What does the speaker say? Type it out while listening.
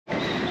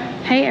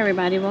Hey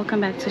everybody, welcome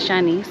back to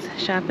Shanice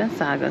Shopping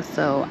Saga.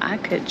 So I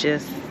could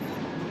just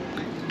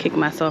kick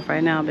myself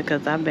right now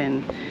because I've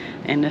been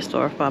in the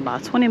store for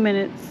about 20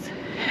 minutes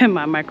and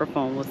my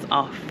microphone was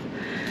off.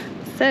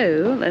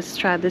 So let's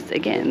try this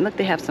again. Look,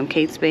 they have some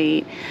Kate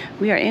Spade.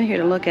 We are in here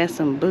to look at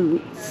some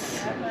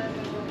boots.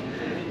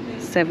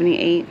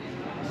 78.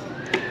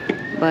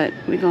 But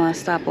we're gonna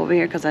stop over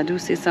here because I do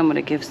see some of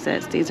the gift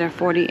sets. These are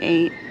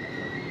 48.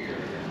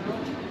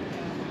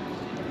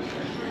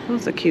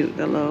 Those are cute,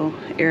 the little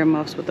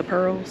earmuffs with the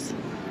pearls.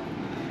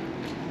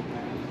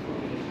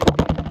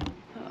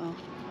 Uh-oh.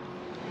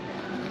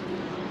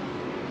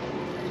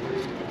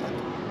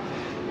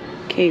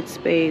 Kate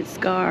Spade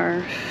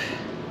scarf.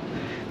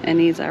 And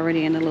these are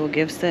already in the little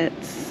gift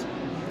sets.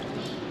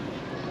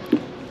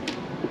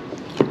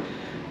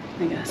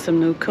 I got some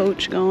new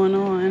Coach going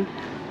on.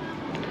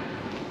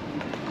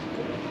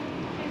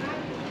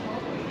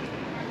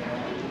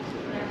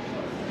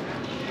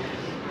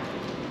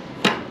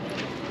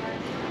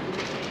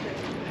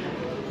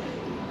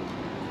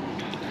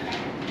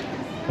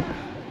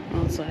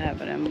 Also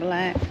have it in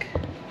black.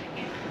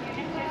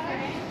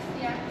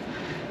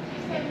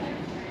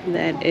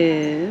 That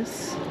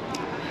is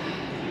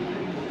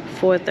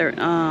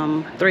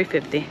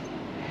 $350.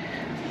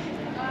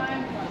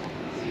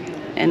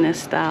 And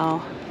this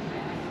style,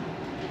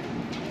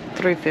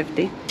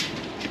 $350.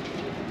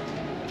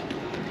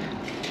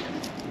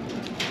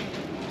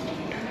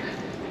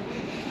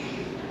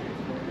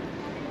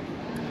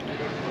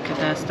 Look at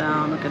that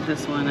style. Look at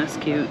this one. That's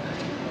cute.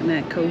 And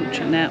that Coach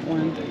and that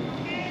one.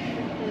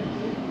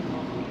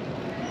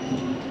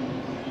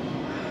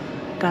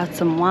 Got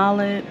some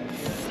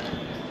wallets.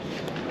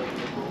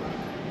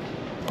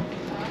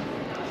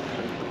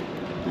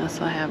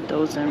 Also, I have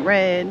those in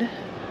red.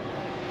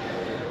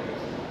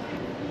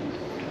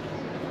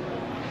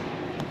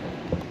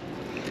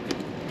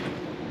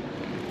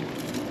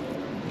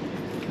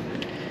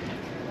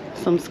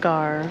 Some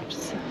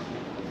scarves.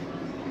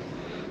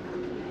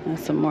 And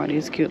some more of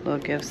these cute little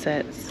gift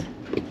sets.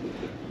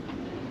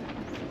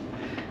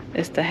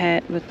 It's the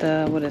hat with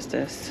the, what is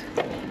this?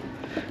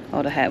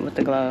 Oh, the hat with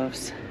the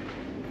gloves.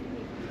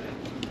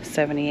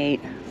 78.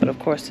 But of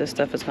course this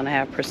stuff is going to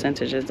have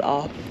percentages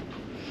off.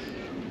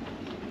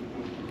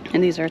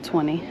 And these are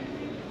 20.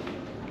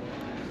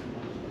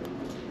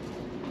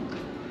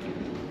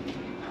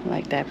 I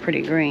like that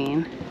pretty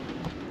green.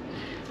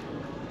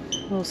 A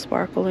little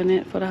sparkle in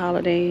it for the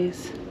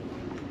holidays.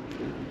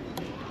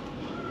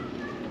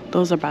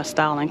 Those are by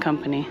Style &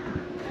 Company.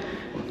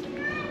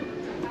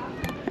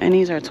 And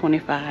these are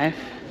 25.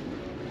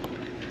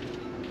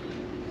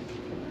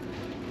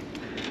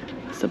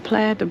 The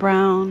plaid, the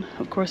brown.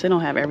 Of course, they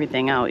don't have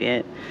everything out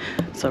yet,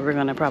 so we're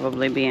gonna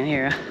probably be in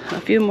here a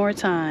few more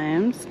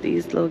times.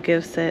 These little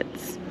gift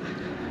sets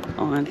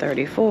on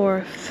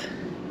 34th,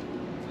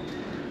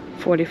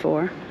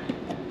 44.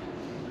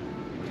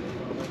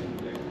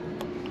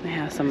 They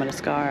have some of the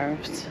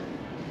scarves.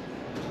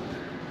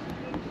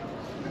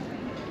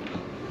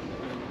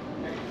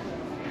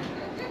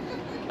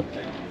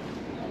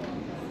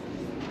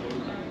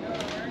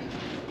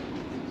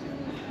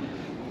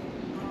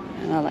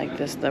 I like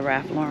this, the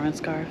Ralph Lauren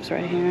scarves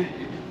right here.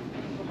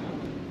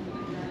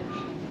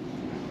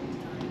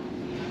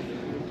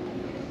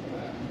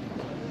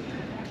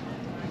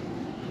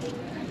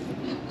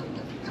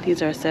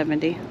 These are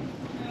 70.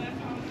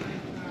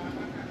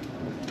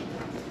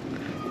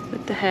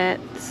 With the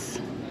hats.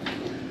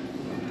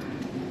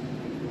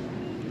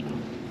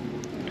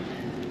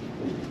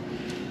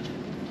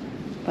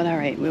 But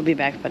alright, we'll be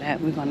back for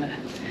that.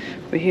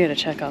 We're here to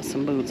check out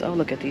some boots. Oh,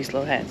 look at these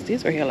little hats.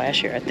 These were here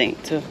last year, I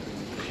think, too.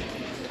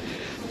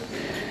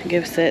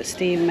 Gift set,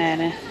 Steve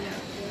Madden.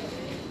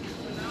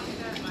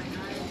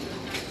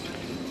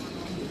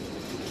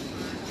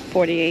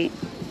 $48.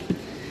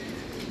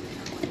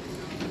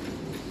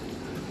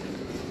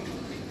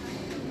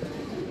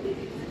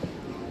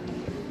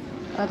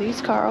 Are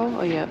these Carl?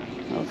 Oh, yep.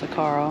 Those are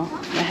Carl.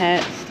 The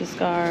hats, the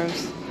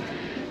scarves.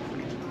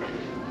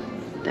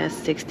 That's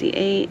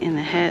 68. And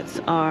the hats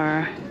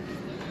are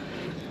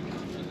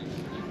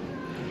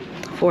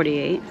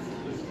 48.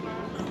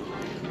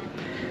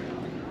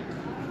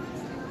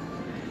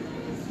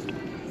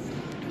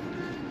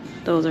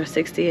 Those are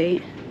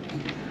 68.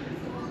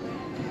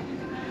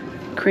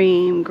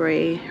 Cream,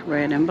 gray,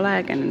 red, and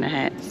black, and then the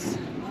hats.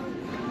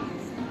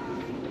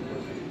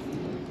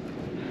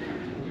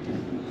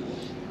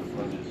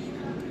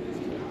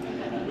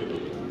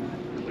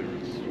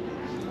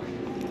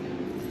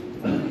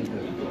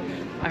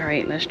 All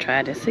right, let's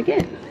try this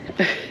again.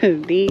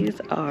 These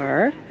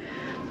are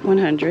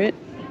 100.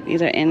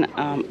 These are in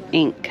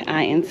ink,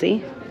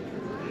 I-N-C.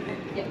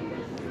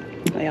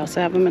 They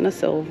also have them in a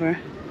silver.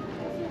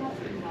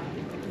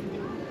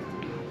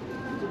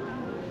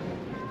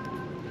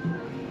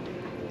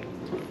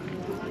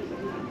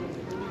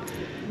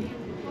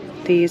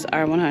 These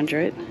are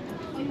 100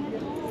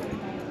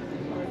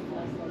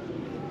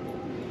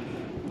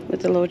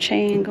 with a little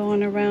chain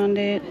going around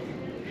it.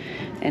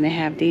 And they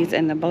have these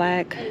in the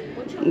black,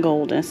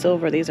 gold, and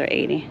silver. These are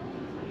 80.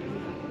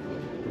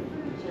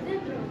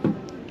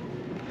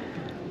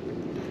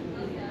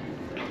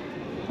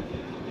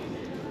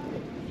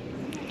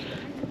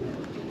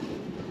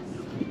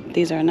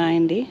 These are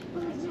 90.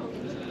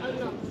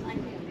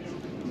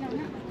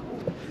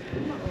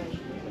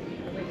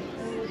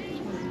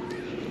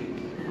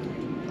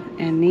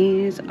 And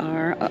these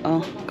are,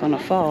 gonna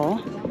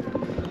fall.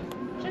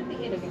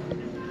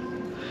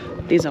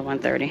 These are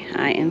 130,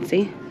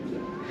 INC.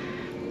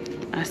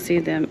 I see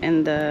them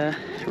in the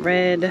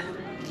red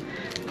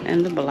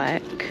and the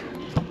black.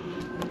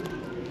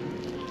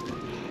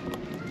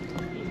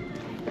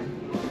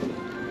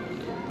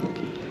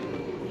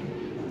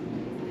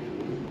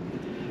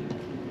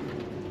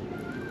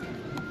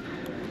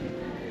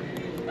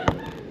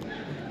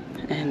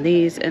 And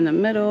these in the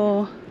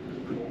middle,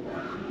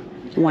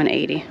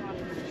 180.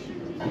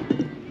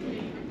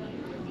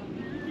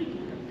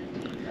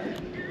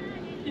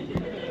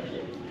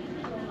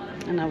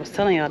 And I was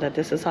telling y'all that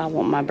this is how I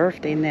want my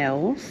birthday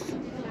nails.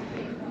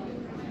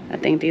 I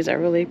think these are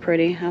really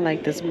pretty. I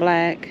like this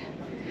black.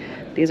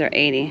 These are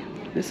 80.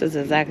 This is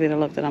exactly the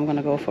look that I'm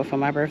gonna go for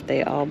my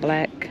birthday, all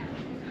black.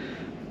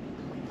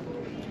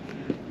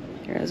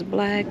 Here's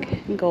black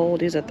and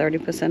gold. These are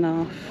 30%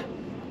 off.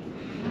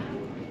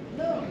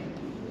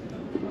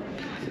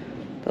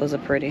 Those are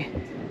pretty.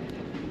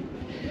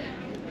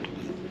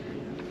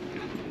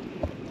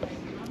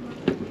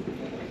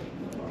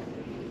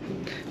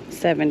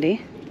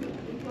 $70.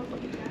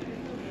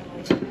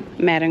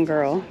 Madden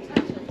Girl.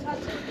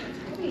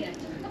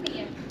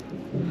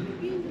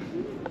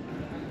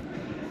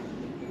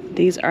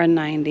 These are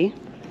 90.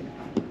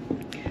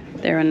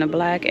 They're in the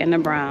black and the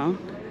brown.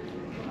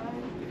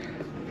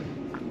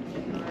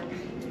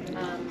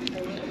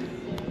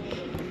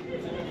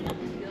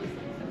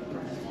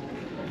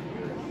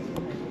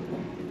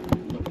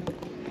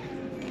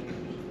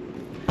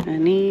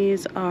 And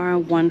these are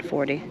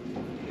 140.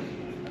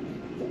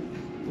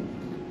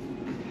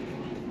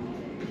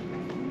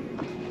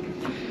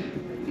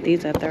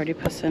 These are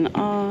 30%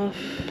 off,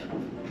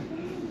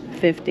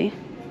 50.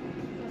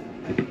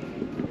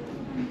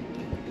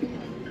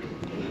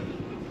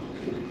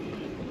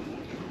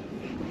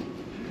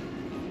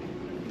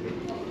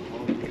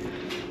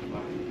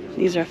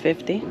 These are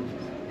 50.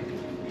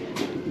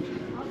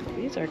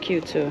 These are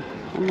cute too.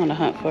 I'm on a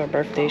hunt for a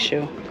birthday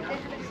shoe.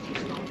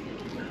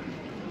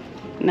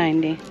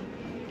 90.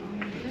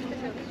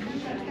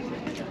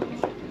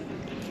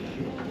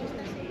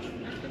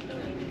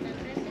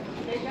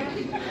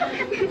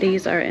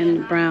 These are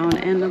in the brown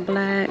and the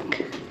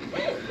black.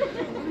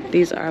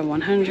 These are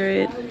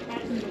 100.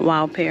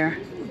 Wild pair.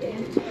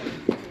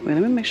 Wait,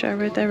 let me make sure I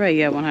read that right.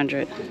 Yeah,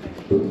 100.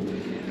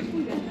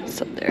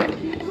 So they're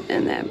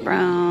in that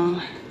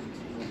brown,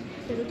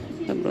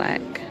 the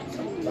black.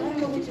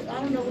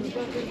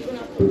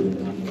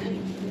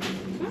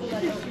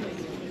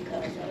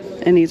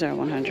 And these are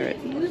 100.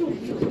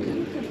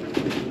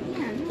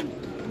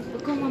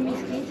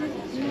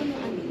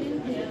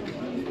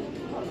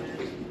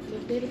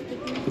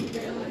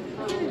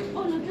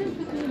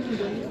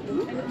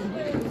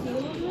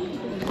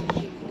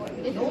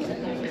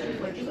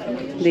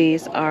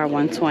 These are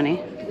 120.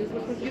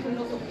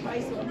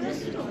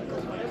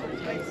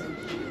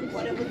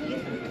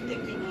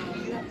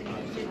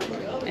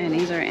 And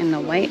these are in the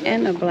white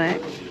and the black.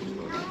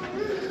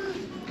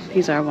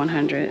 These are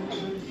 100.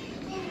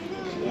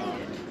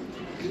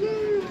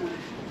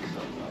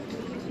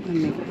 Let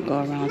me go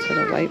around to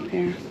the white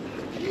pair.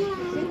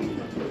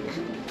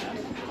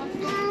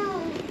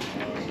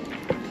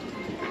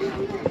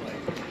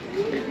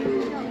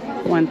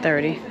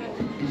 $130.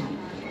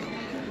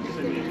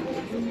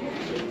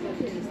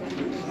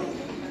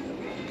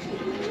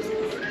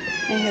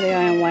 And here they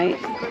are in white.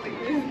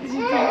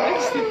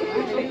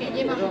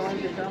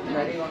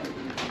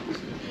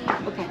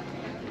 Okay.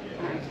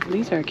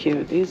 These are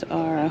cute. These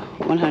are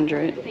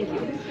 100. Thank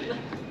you.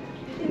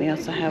 We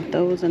also have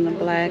those in the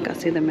black. I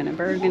see them in a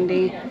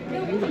burgundy.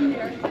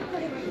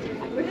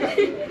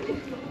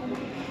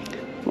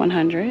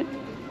 100.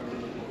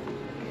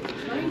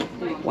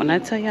 When I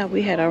tell y'all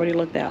we had already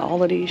looked at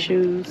all of these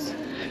shoes,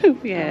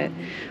 we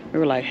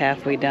were like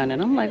halfway done,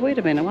 and I'm like, wait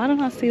a minute, why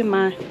don't I see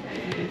my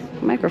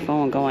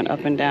microphone going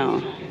up and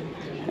down?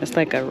 It's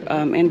like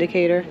a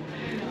indicator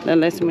that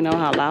lets me know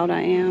how loud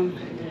I am,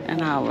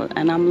 and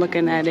I'm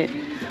looking at it,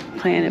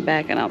 playing it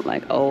back, and I'm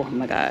like, oh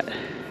my god,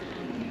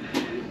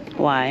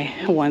 why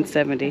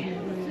 170?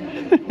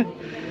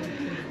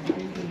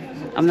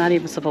 I'm not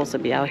even supposed to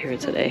be out here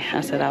today.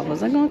 I said I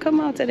wasn't gonna come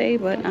out today,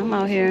 but I'm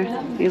out here.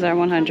 These are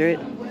 100.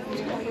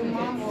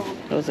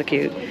 Those are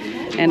cute.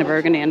 And the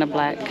burgundy and the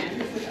black.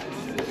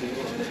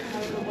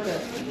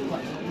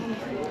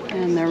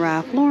 And the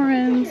Ralph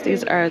Lauren's,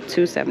 these are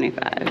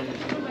 $275.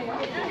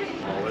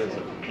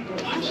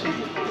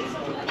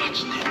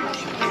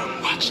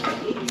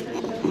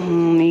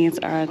 These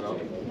are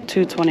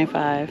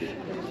 $225.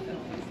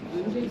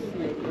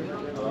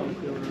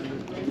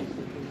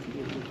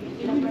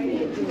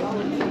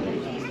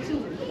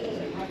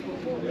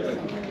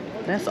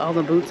 That's all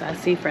the boots I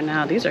see for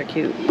now. These are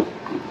cute.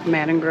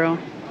 Madden Girl.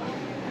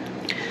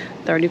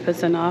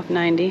 30% off,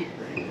 90.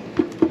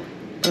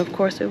 But of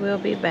course it will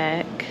be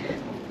back.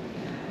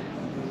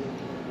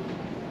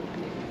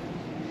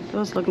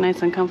 Those look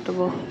nice and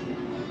comfortable.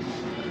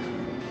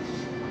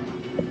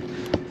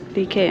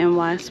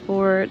 DKNY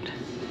Sport.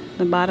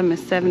 The bottom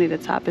is 70, the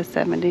top is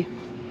 70.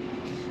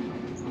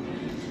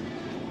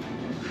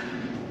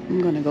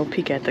 I'm gonna go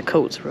peek at the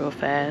coats real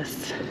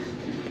fast.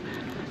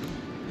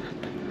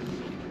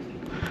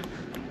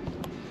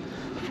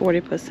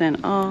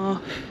 40%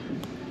 off.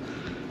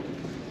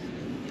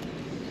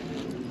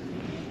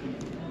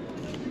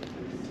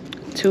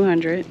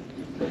 $200.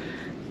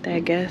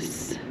 That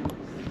guess.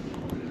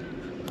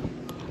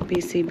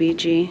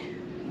 BCBG.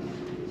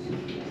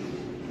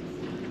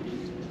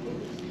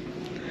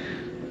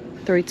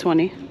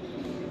 $320.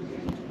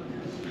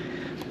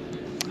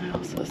 I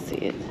also see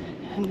it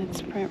in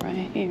its print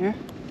right here.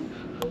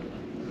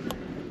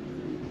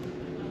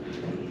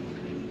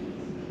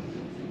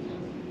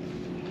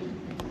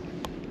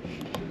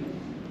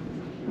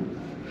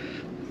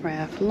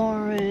 Ralph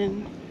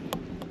Lauren.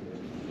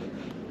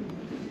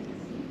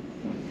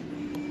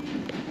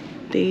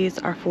 These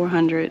are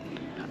 $400.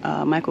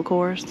 Michael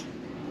Kors.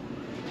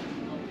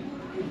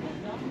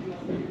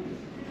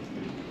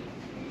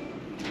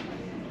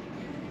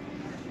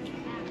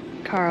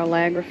 Karl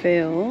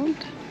Lagerfeld.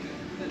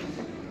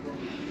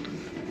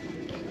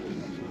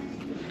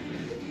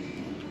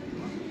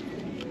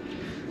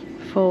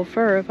 Faux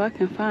fur, if I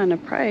can find the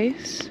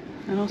price.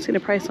 I don't see the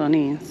price on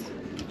these,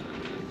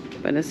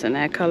 but it's in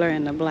that color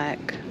and the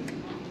black.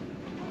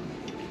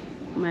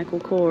 Michael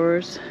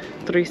Kors,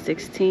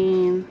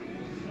 $316.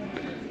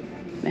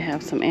 They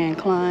have some Anne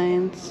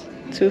Kleins,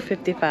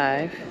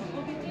 $255.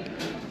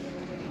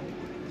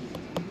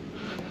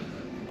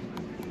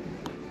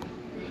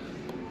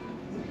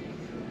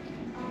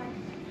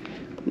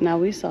 Now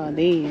we saw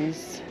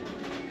these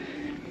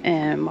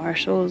and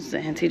Marshalls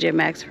and TJ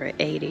Maxx for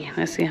 $80.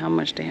 Let's see how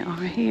much they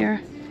are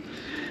here.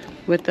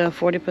 With the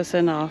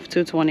 40% off,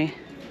 $220.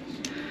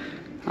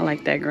 I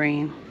like that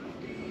green.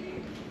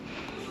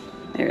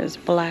 There's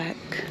black.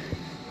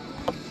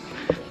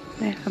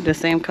 They have the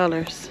same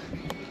colors.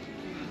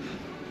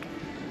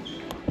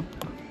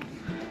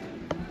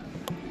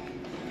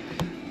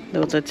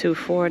 Those are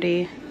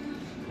 $240.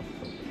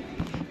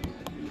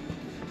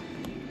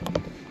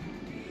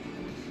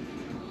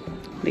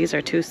 These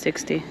are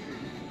 $260.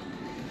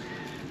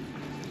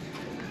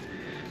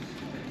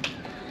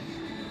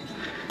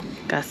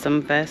 Got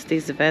some vests.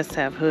 These vests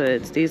have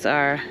hoods. These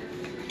are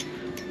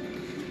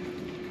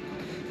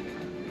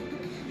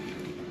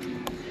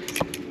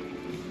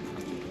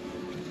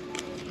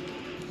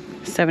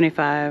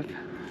 $75.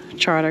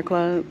 Charter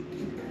Club.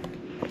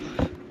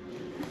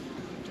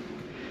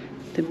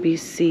 The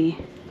BG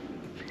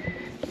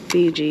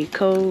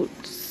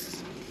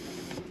coats,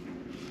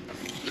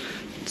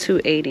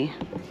 $280.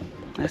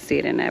 I see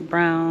it in that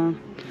brown.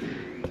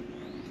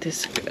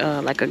 This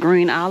like a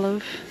green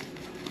olive.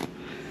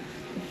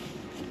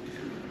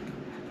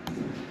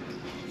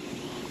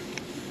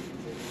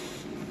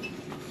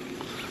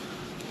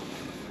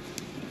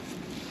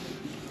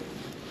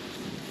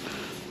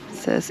 It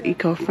says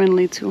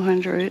eco-friendly,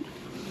 $200.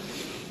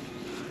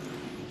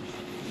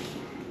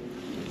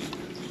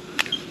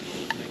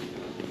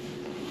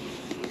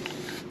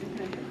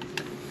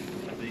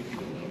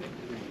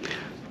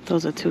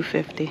 Those are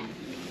 $250.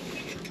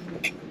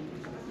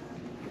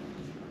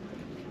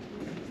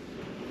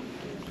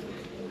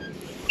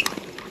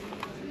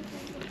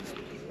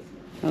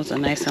 Those are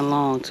nice and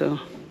long too.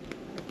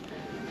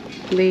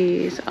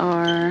 These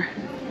are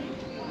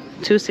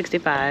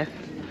 $265.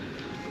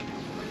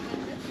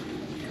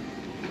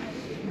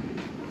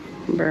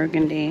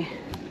 Burgundy.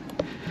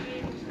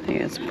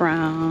 There's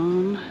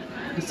brown.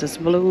 It's this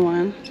blue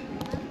one.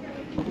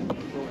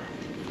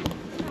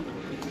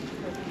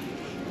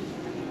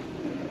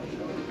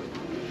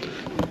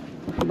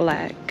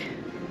 Black.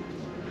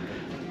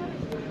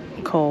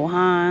 Cole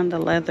Haan, the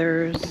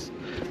leathers,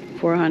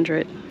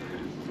 $400.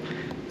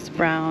 It's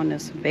brown,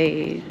 it's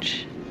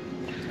beige,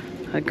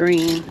 a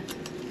green.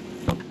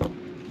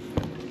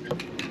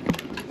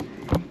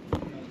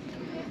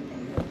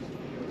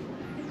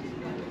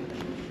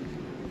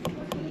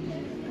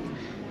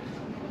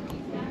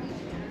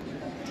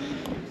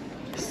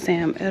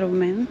 Sam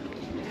Edelman,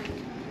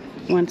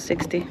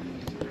 $160.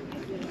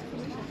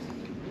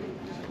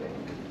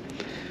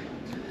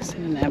 It's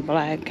in that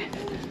black,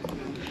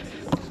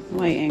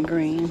 white, and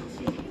green.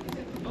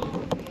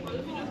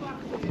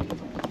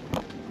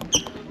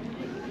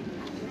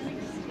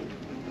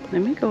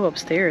 Let me go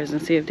upstairs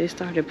and see if they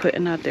started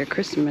putting out their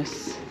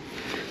Christmas,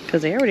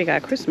 because they already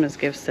got Christmas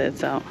gift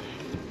sets out.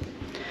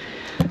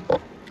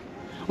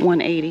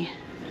 $180.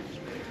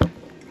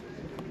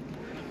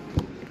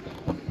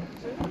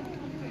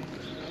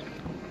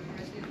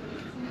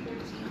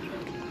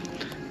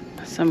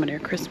 Some of their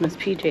Christmas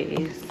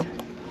PJs.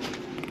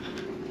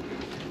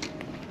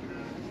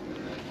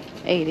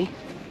 $80.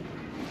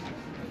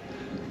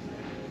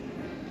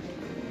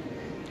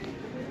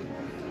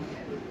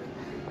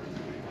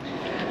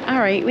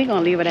 Alright, we're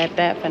gonna leave it at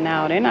that for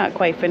now. They're not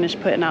quite finished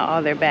putting out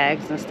all their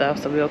bags and stuff,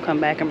 so we'll come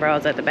back and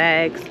browse at the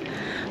bags.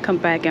 Come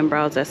back and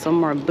browse at some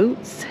more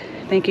boots.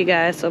 Thank you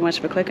guys so much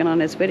for clicking on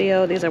this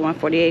video. These are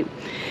 $148.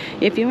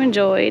 If you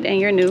enjoyed and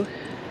you're new,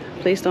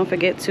 please don't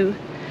forget to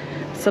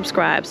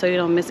subscribe so you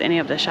don't miss any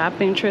of the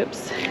shopping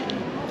trips.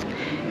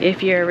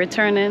 If you're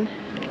returning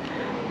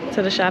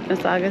to the Shopping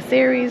Saga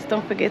series,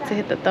 don't forget to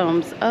hit the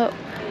thumbs up.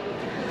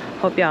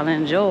 Hope y'all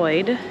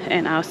enjoyed,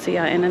 and I'll see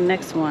y'all in the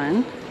next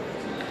one.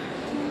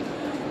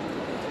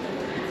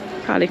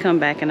 Probably come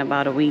back in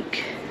about a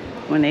week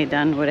when they're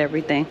done with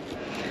everything.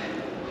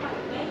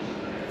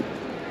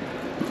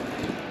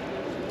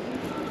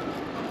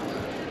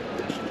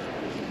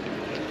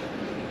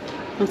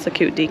 That's a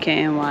cute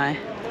DKNY.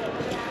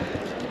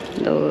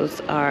 Those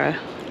are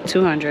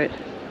 $200.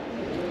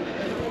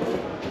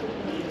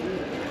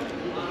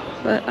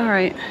 But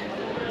alright,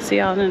 see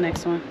y'all in the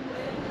next one.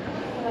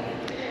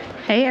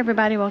 Hey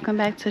everybody, welcome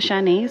back to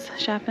Shanice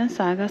Shopping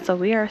Saga. So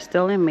we are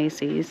still in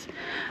Macy's.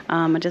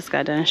 I just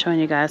got done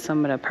showing you guys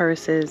some of the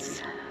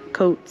purses,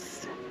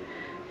 coats,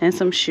 and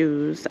some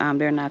shoes.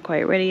 They're not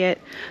quite ready yet.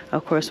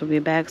 Of course, we'll be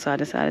back, so I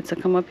decided to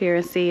come up here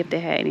and see if they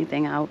had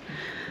anything out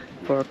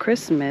for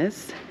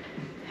Christmas.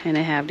 And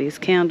they have these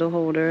candle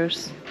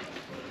holders.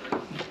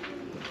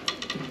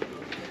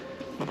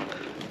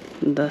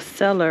 The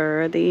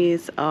seller,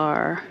 these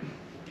are,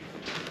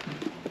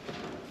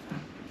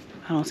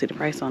 I don't see the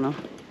price on them,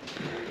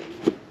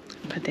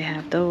 but they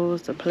have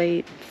those, the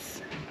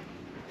plates,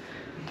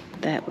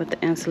 that with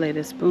the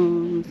insulated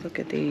spoons. Look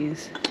at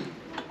these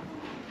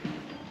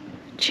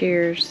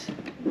chairs.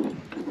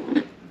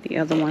 The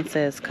other one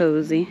says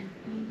cozy.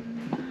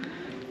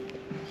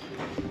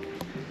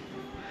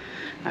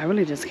 I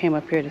really just came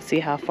up here to see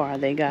how far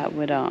they got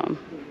with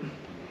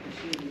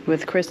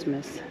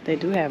Christmas. They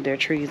do have their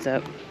trees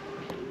up.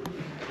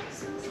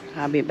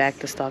 I'll be back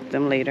to stock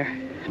them later.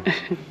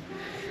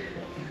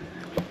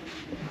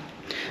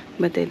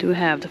 But they do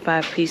have the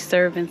 5-piece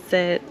serving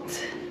set.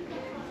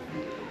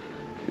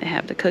 They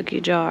have the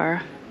cookie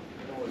jar.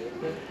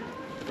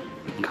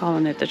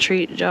 Calling it the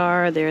treat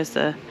jar. There's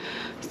a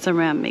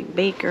ceramic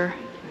baker.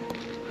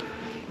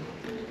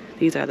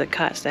 These are the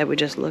cots that we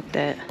just looked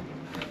at.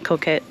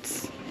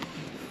 Coquettes.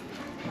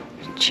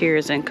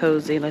 Cheers and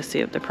cozy. Let's see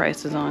if the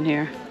price is on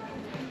here.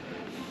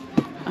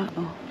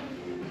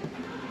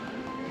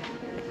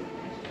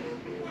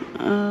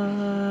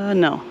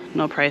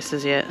 No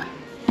prices yet.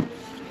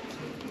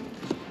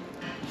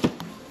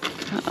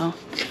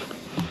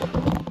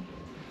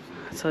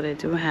 So they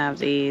do have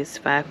these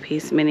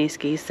 5-piece mini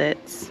ski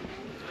sets.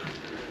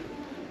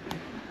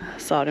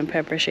 Salt and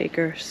pepper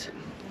shakers.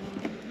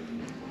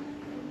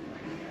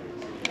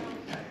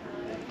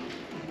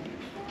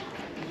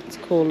 It's a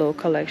cool little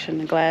collection.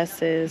 The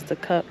glasses, the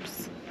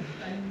cups,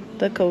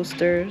 the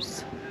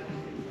coasters.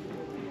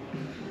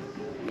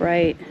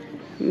 Bright,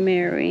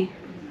 merry,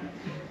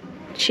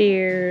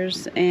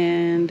 cheers,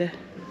 and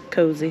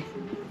cozy.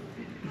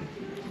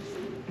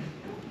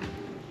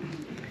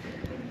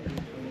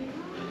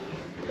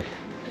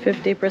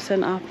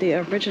 $50% off the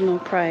original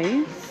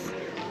price.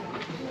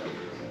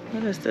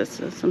 What is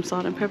this? Some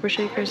salt and pepper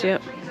shakers?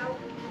 Yep.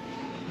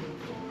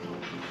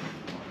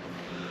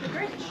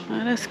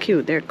 Oh, that's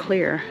cute. They're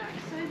clear.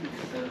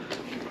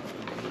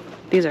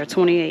 These are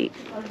 $28.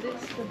 Oh,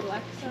 this the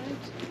black side?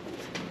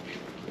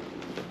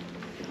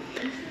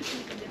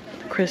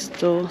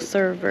 Crystal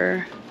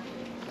server.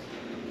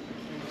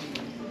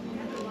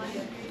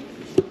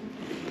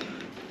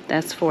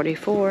 That's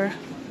 $44.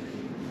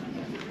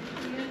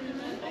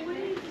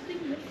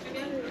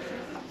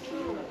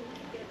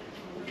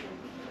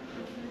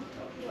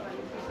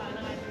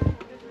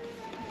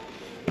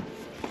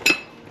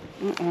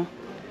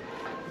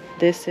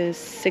 This is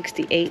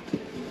 $68.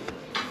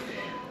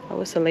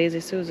 Oh, it's a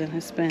Lazy Susan.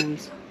 It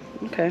spins.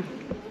 Okay.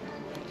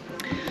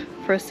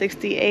 For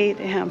 $68,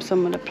 they have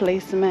some of the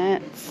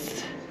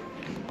placemats.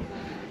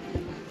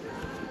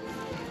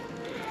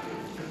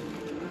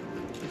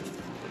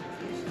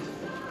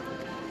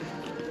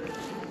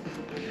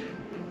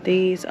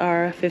 These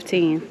are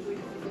 $15.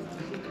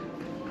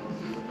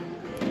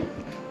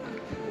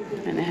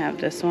 And they have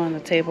this one, the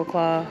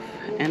tablecloth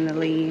and the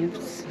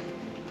leaves.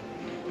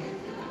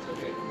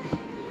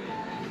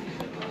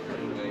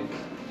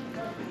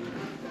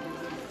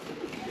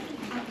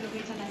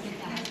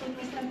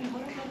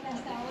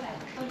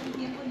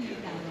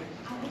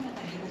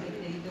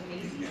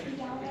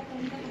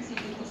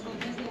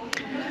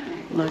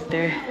 Look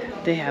there,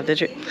 they have the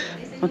tree.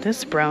 Oh,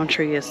 this brown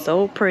tree is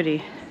so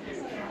pretty.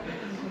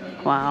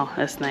 Wow,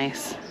 that's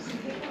nice.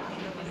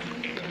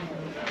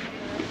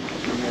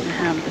 They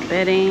have the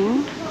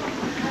bedding,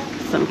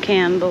 some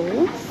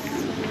candles,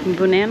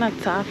 banana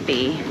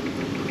toffee,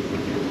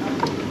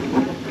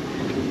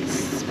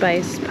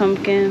 spiced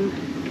pumpkin.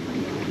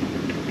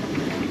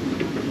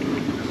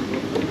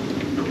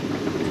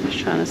 Just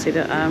trying to see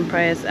the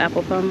price.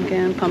 Apple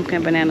pumpkin,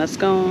 pumpkin banana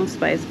scone,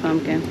 spiced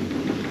pumpkin.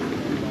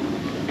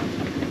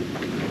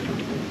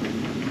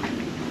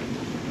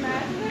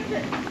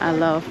 I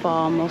love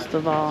fall most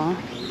of all.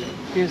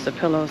 Here's the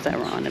pillows that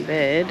were on the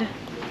bed.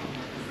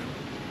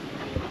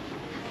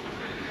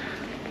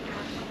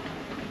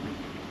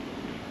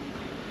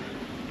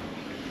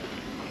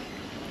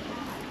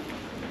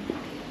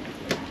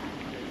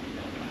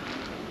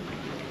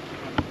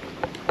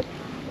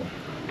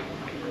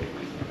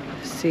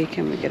 see,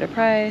 can we get a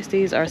price?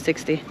 These are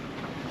 $60.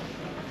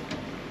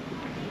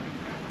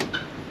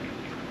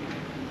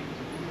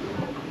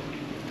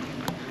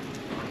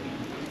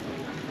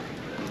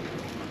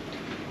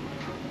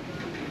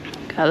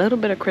 Got a little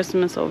bit of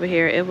Christmas over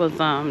here. It was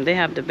they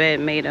have the bed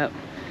made up.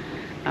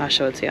 I'll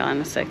show it to y'all in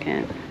a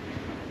second.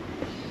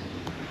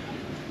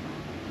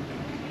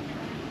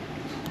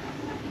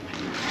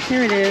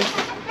 Here it is.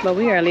 But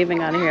we are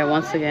leaving out of here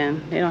once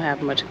again. They don't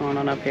have much going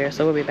on up here,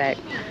 so we'll be back.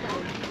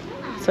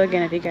 So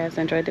again, if you guys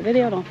enjoyed the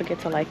video, don't forget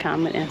to like,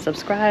 comment, and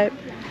subscribe.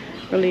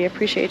 Really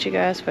appreciate you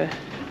guys for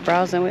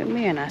browsing with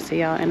me, and I'll see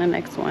y'all in the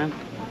next one.